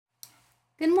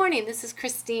Good morning, this is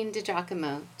Christine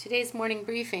DiGiacomo. Today's morning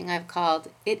briefing I've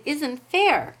called, It Isn't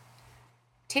Fair,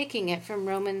 taking it from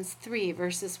Romans 3,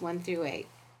 verses 1 through 8.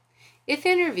 If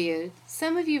interviewed,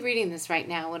 some of you reading this right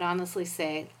now would honestly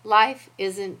say, life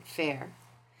isn't fair.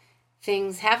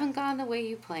 Things haven't gone the way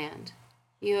you planned.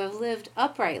 You have lived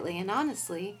uprightly and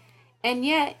honestly, and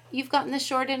yet you've gotten the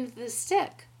short end of the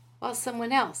stick, while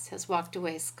someone else has walked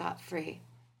away scot-free.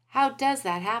 How does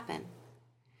that happen?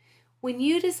 When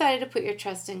you decided to put your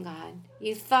trust in God,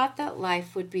 you thought that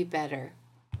life would be better.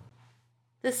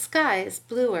 The sky is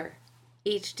bluer,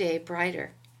 each day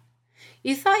brighter.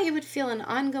 You thought you would feel an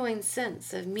ongoing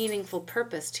sense of meaningful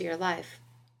purpose to your life.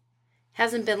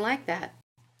 Hasn't been like that.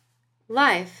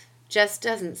 Life just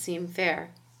doesn't seem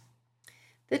fair.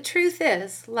 The truth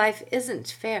is, life isn't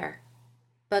fair,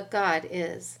 but God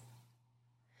is.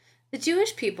 The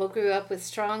Jewish people grew up with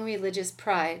strong religious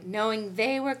pride, knowing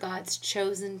they were God's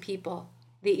chosen people,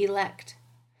 the elect.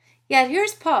 Yet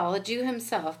here's Paul, a Jew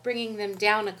himself, bringing them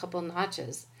down a couple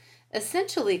notches,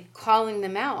 essentially calling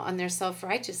them out on their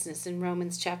self-righteousness in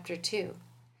Romans chapter 2.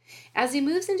 As he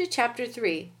moves into chapter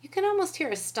 3, you can almost hear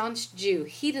a staunch Jew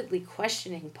heatedly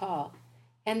questioning Paul,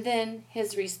 and then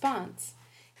his response,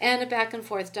 and a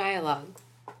back-and-forth dialogue.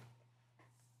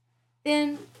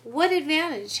 Then what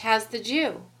advantage has the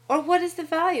Jew? Or what is the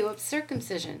value of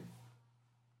circumcision?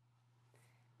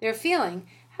 They're feeling,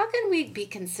 how can we be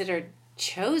considered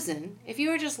chosen if you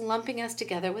are just lumping us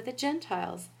together with the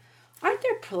Gentiles? Aren't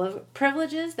there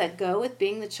privileges that go with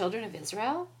being the children of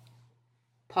Israel?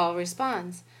 Paul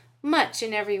responds, much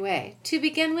in every way. To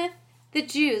begin with, the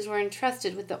Jews were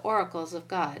entrusted with the oracles of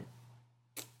God.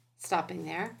 Stopping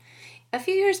there, a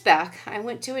few years back, I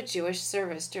went to a Jewish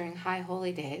service during High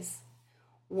Holy Days.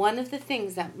 One of the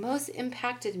things that most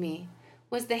impacted me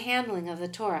was the handling of the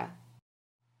Torah.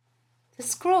 The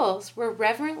scrolls were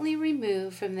reverently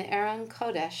removed from the Aron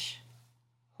Kodesh,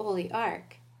 Holy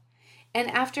Ark, and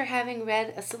after having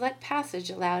read a select passage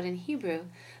aloud in Hebrew,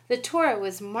 the Torah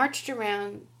was marched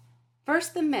around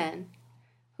first the men,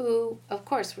 who, of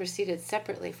course, were seated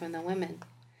separately from the women.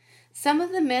 Some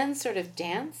of the men sort of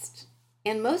danced,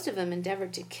 and most of them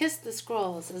endeavored to kiss the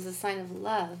scrolls as a sign of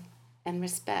love and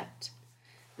respect.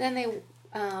 Then they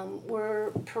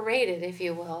were paraded, if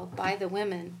you will, by the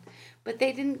women, but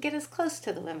they didn't get as close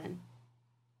to the women.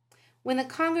 When the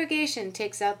congregation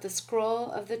takes out the scroll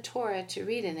of the Torah to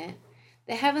read in it,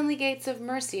 the heavenly gates of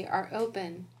mercy are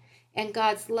open, and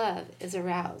God's love is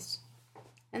aroused.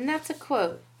 And that's a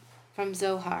quote from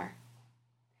Zohar.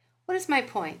 What is my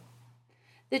point?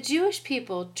 The Jewish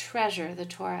people treasure the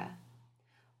Torah.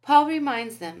 Paul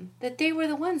reminds them that they were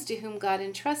the ones to whom God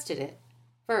entrusted it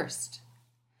first.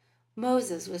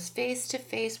 Moses was face to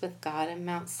face with God on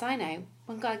Mount Sinai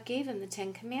when God gave him the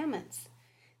 10 Commandments.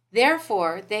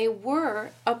 Therefore, they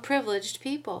were a privileged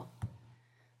people.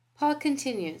 Paul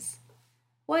continues,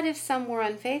 what if some were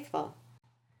unfaithful?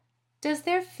 Does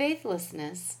their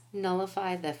faithlessness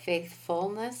nullify the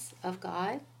faithfulness of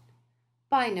God?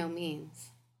 By no means.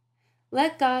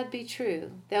 Let God be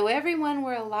true, though everyone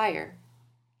were a liar,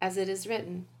 as it is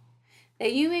written,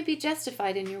 that you may be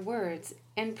justified in your words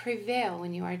and prevail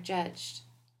when you are judged.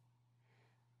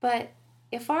 But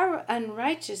if our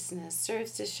unrighteousness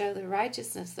serves to show the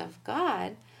righteousness of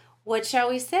God, what shall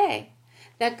we say?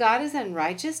 That God is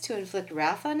unrighteous to inflict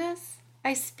wrath on us?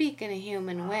 I speak in a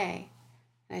human way.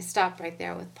 And I stop right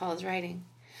there with Paul's writing.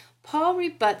 Paul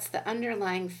rebuts the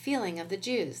underlying feeling of the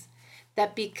Jews,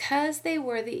 that because they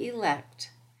were the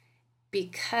elect,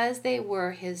 because they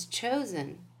were his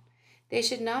chosen, they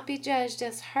should not be judged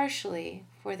as harshly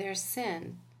for their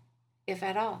sin, if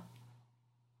at all.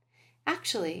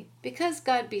 Actually, because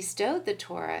God bestowed the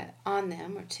Torah on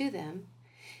them or to them,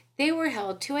 they were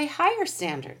held to a higher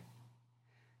standard.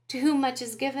 To whom much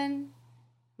is given,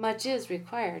 much is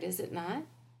required, is it not?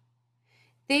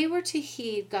 They were to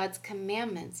heed God's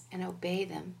commandments and obey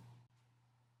them.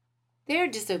 Their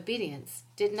disobedience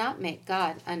did not make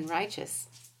God unrighteous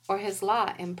or his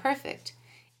law imperfect.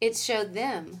 It showed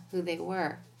them who they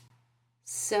were.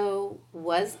 So,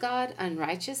 was God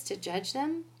unrighteous to judge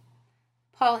them?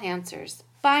 Paul answers,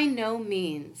 by no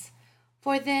means.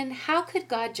 For then how could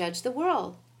God judge the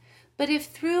world? But if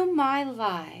through my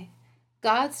lie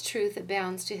God's truth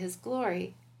abounds to his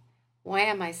glory, why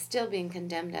am I still being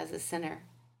condemned as a sinner?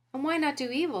 And why not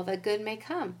do evil that good may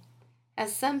come?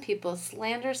 As some people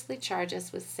slanderously charge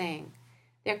us with saying,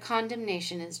 their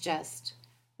condemnation is just.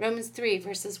 Romans 3,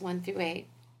 verses 1 through 8.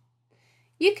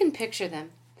 You can picture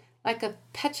them, like a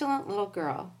petulant little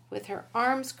girl, with her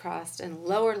arms crossed and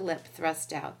lower lip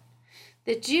thrust out.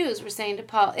 The Jews were saying to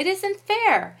Paul, it isn't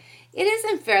fair. It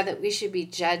isn't fair that we should be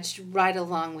judged right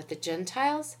along with the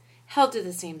Gentiles. held to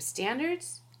the same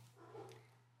standards?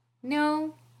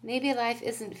 No, maybe life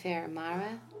isn't fair,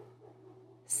 Mara,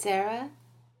 Sarah,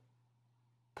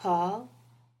 Paul.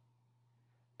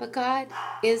 But God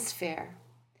is fair.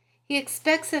 He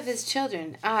expects of his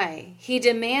children, he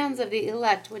demands of the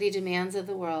elect what he demands of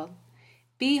the world.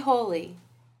 Be holy,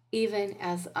 even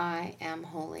as I am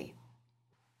holy.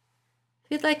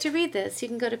 If you'd like to read this, you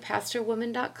can go to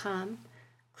pastorwoman.com,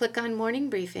 click on Morning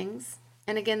Briefings,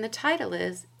 and again the title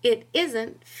is It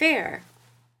Isn't Fair.